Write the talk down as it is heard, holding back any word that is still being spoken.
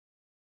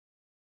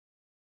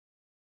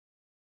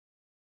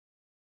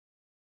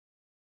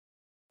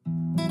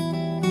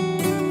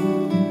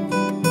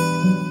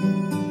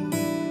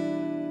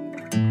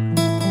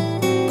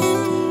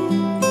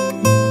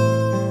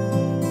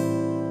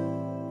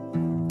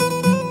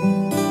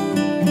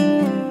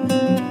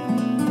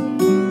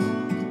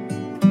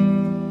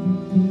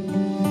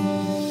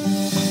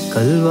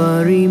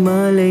கல்வாரி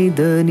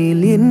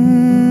மலைதனில் என்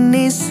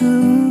இயேசு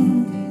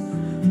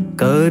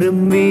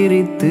கரம்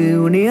விரித்து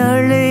உன்னை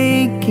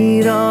அழைக்கிறார்.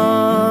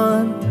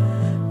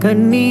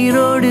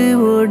 கண்ணீரோடு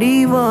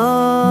ஓடிவா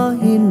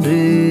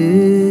என்று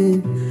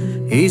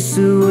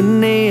இயேசு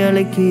உன்னை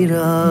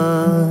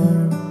அழைக்கிறார்.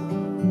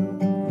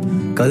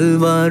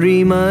 கல்வாரி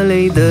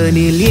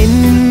மலைதனில்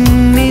என்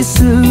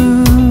இயேசு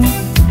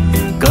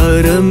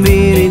கரம்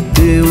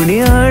விரித்து உன்னை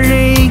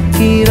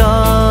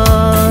அழைக்கிறார்.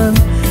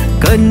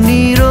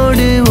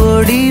 கண்ணீரோடு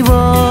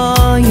ஓடிவா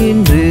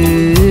என்று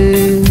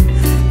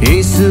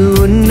இயேசு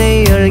உன்னை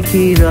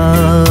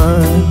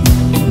அழைக்கிறார்.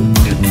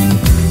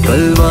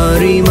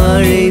 கல்வாரி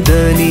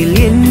மலைதனில்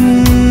என்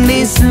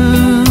இயேசு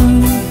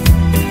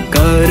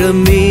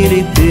கரம்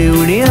விரித்து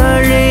உன்னை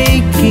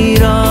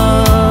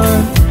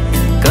அழைக்கிறார்.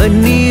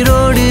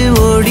 கண்ணீரோடு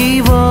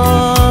ஓடிவா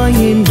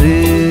என்று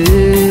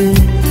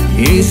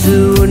இயேசு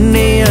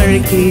உன்னை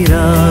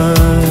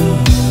அழைக்கிறார்.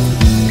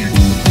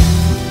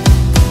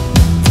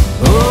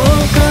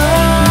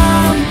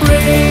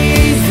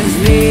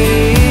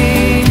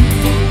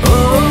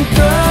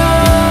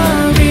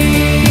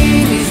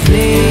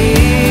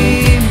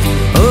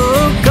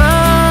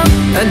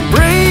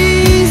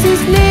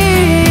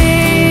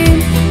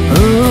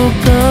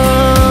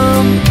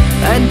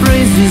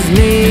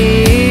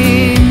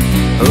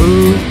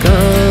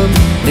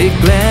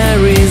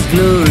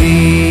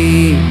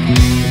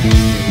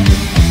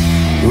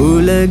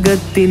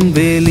 உலகத்தின்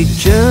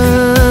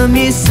வெளிச்சம்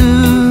இயேசு,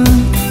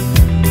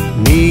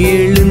 நீ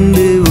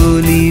எழுந்து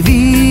ஒளி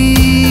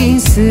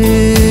வீசு.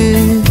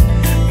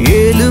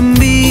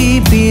 எழும்பி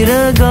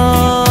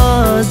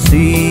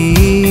பிரகாசி,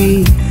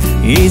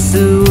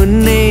 இயேசு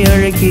உன்னை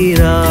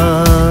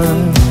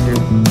அழைக்கிறார்.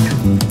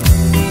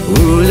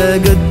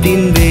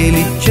 உலகத்தின்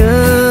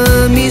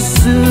வெளிச்சம்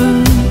இயேசு,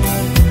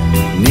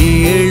 நீ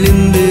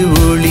எழுந்து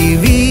ஒளி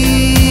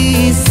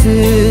வீசு.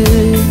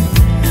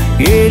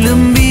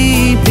 எழும்பி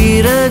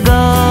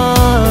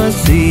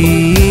பிரகாசி,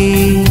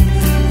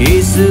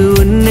 இயேசு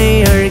உன்னை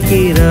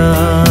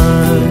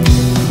அழைக்கிறார்.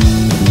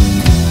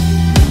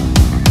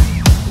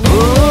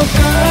 Oh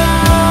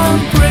come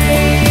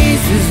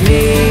praise His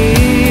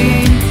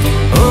name,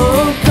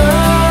 oh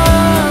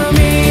come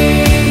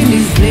in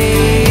His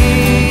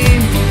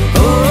name,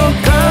 oh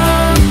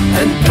come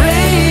and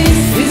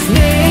praise His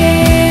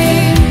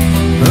name,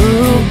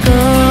 oh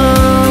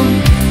come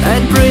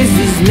and praise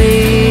His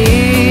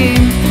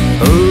name,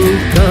 oh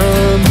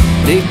come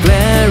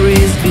declare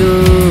His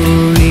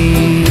glory.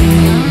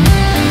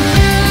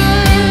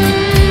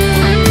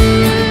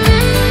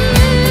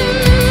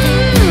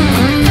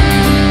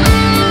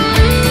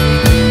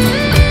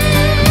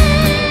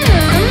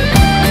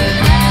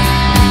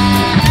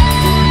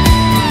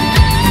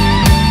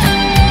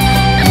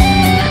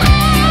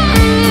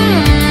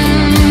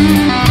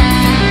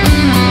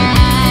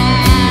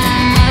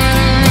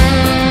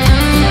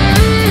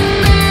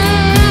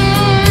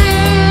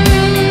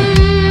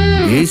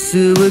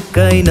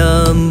 இயேசுவுக்காய்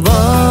நாம்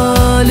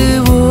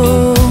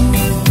வாழுவோம்,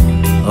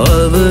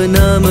 அவர்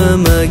நாம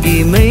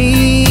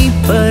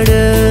மகிமைப்பட.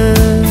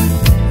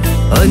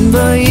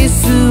 அன்பாய்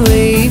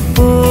இயேசுவை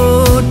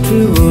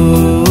போற்றுவோம்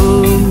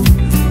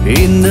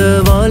இந்த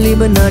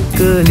வாலிப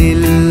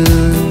நாட்களில்.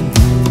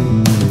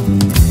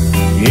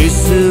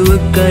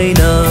 இயேசுவுக்காய்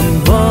நாம்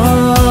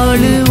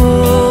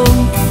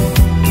வாழுவோம்,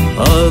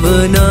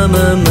 அவர் நாம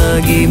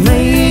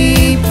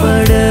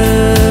மகிமைப்பட.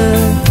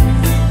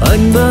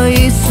 அன்பாய்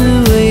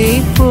இயேசுவை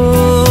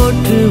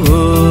போற்றுவோம்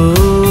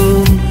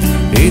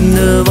இந்த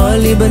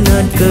வாலிப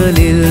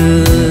நாட்களில்.